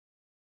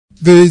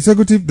The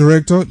Executive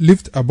Director,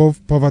 Lift Above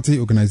Poverty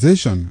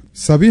Organization,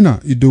 Sabina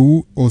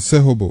Idowu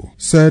Osehobo,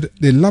 said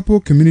the LAPO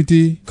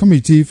Community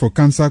Committee for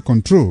Cancer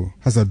Control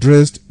has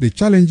addressed the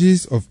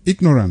challenges of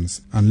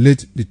ignorance and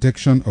late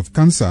detection of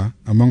cancer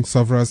among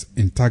sufferers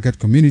in target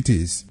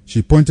communities.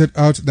 She pointed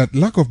out that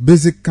lack of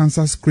basic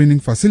cancer screening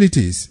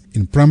facilities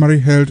in primary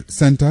health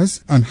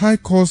centers and high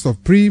cost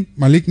of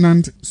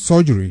pre-malignant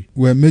surgery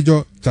were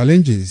major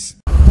challenges.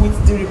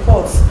 With the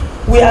reports,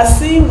 we are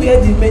seeing where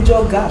the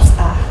major gaps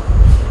are.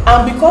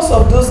 And because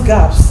of those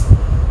gaps,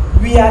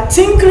 we are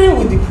tinkering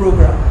with the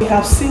program. We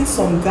have seen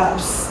some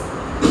gaps,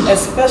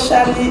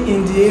 especially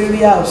in the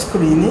area of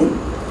screening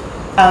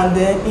and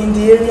then in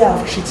the area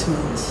of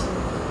treatment.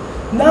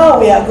 Now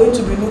we are going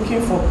to be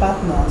looking for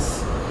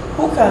partners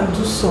who can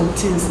do some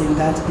things in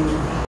that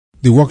area.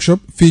 The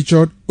workshop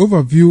featured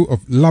overview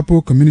of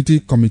LAPO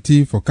Community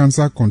Committee for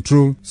Cancer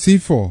Control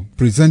C4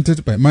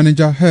 presented by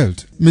Manager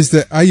Health,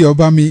 Mr.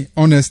 Ayobami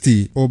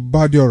Honesty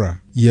Obadiora.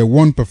 Year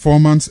 1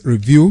 performance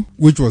review,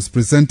 which was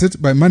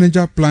presented by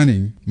Manager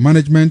Planning,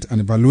 Management and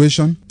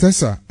Evaluation,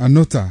 Tessa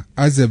Anota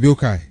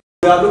Azebiokai.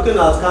 We are looking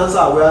at cancer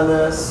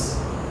awareness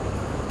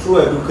through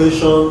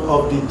education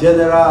of the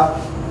general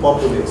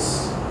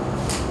populace.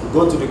 We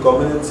go to the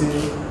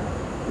community,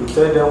 we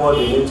tell them what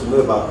they need to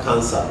know about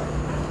cancer.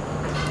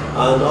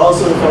 And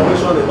also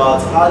information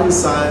about early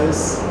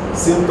signs,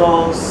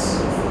 symptoms,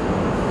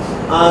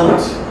 and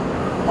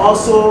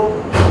also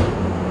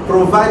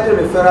providing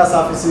referral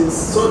services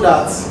so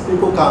that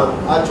people can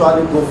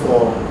actually go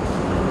for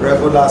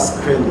regular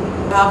screening.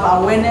 You have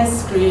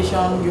awareness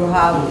creation, you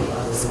have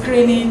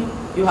screening,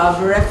 you have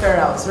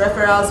referrals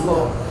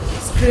for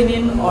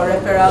screening or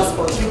referrals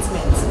for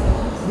treatment.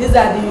 These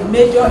are the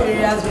major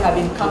areas we have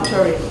been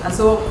capturing, and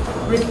so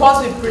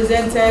reports we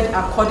presented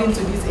according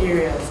to these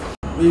areas.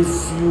 If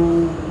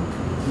you,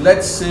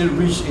 let's say,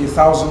 reach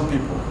 1,000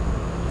 people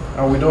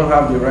and we don't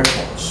have the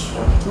records,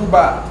 too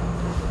bad.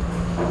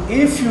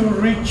 If you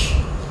reach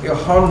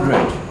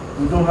 100,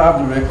 we don't have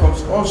the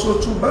records, also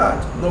too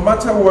bad. No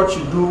matter what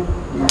you do,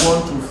 we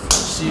want to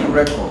see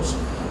records.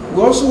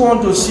 We also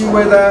want to see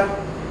whether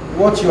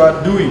what you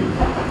are doing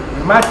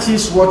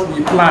matches what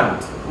we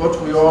planned, what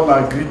we all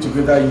agreed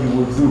together you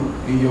will do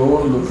in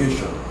your own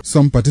location.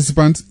 Some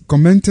participants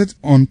commented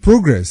on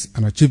progress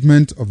and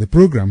achievement of the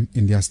program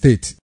in their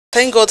state.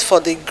 Thank God for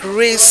the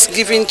grace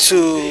given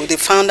to the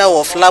founder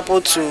of LAPO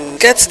to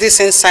get this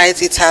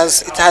insight. It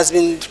has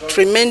been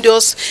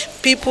tremendous.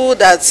 People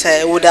that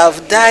would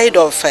have died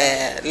of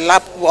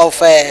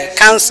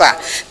cancer,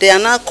 they are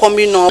now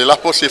coming up. The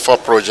LAPO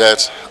C4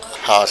 project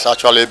has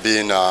actually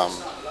been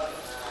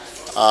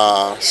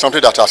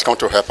something that has come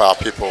to help our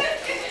people.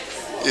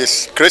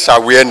 It creates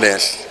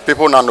awareness.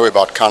 People now know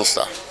about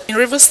cancer. In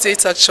Rivers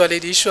State, actually,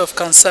 the issue of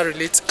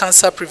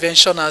cancer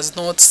prevention has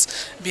not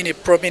been a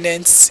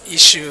prominent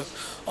issue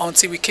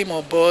until we came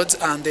on board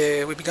and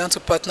we began to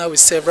partner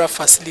with several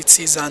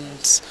facilities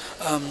and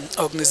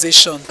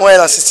organizations. More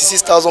than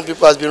 66,000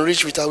 people has been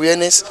reached with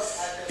awareness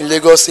in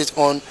Lagos State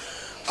on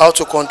how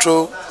to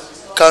control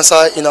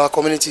cancer in our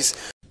communities.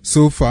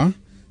 So far,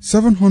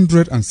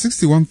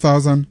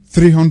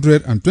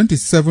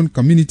 761,327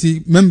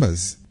 community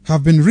members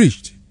have been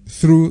reached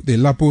through the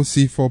LAPO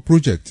C4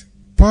 project.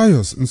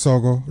 Pius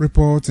Nsogho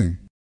reporting.